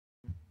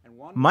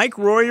Mike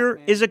Royer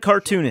is a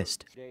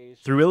cartoonist.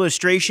 Through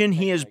illustration,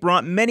 he has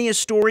brought many a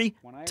story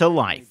to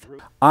life.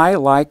 I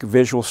like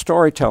visual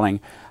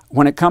storytelling.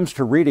 When it comes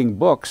to reading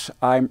books,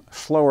 I'm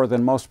slower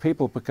than most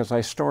people because I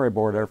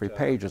storyboard every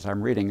page as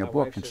I'm reading a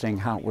book and seeing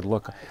how it would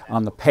look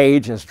on the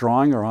page as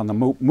drawing or on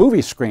the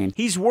movie screen.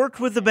 He's worked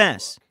with the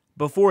best.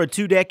 Before a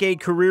 2-decade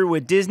career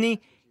with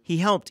Disney, he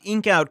helped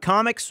ink out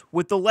comics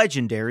with the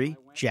legendary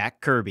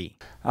Jack Kirby.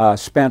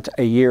 Spent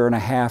a year and a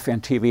half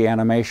in TV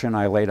animation.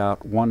 I laid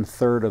out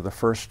 1/3 of the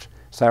first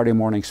Saturday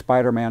morning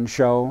Spider-Man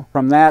show.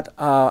 From that,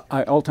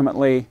 I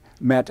ultimately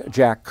met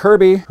Jack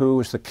Kirby, who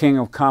was the king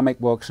of comic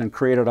books and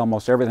created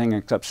almost everything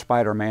except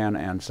Spider-Man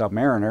and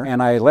Submariner.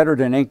 And I lettered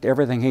and inked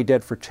everything he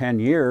did for 10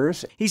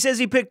 years. He says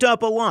he picked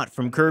up a lot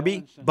from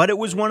Kirby, but it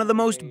was one of the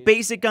most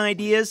basic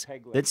ideas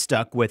that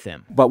stuck with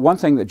him. But one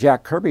thing that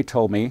Jack Kirby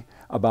told me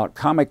about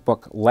comic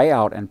book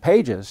layout and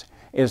pages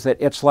is that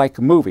it's like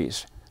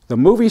movies. The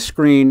movie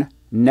screen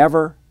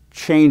never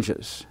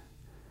changes.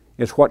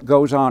 It's what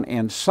goes on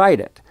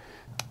inside it.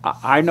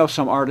 I know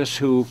some artists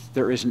who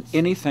there isn't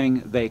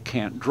anything they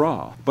can't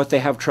draw, but they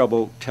have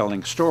trouble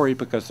telling story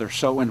because they're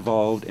so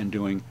involved in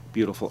doing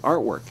beautiful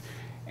artwork.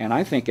 And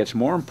I think it's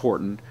more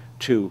important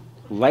to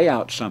lay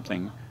out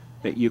something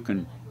that you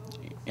can,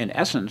 in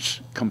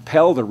essence,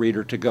 compel the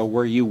reader to go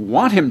where you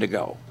want him to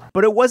go.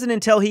 But it wasn't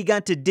until he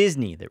got to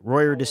Disney that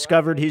Royer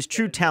discovered his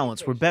true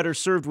talents were better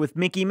served with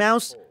Mickey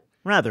Mouse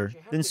rather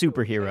than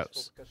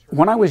superheroes.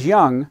 When I was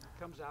young,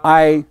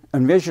 I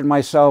envisioned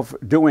myself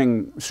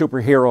doing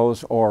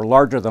superheroes or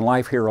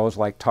larger-than-life heroes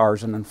like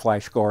Tarzan and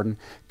Flash Gordon.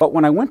 But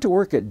when I went to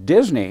work at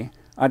Disney,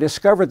 I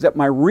discovered that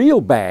my real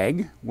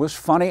bag was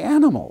funny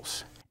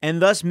animals.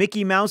 And thus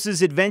Mickey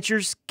Mouse's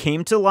adventures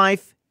came to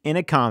life in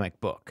a comic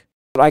book.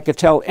 I could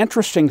tell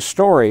interesting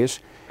stories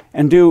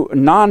and do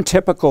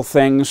non-typical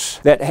things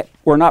that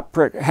were not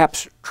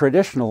perhaps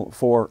traditional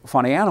for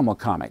funny animal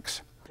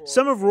comics.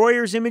 Some of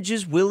Royer's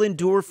images will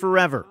endure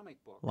forever,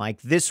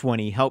 like this one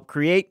he helped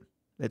create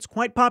that's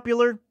quite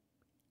popular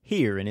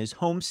here in his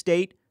home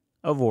state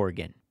of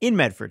Oregon. In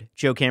Medford,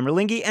 Joe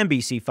Camerlingi,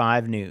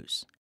 NBC5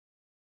 News.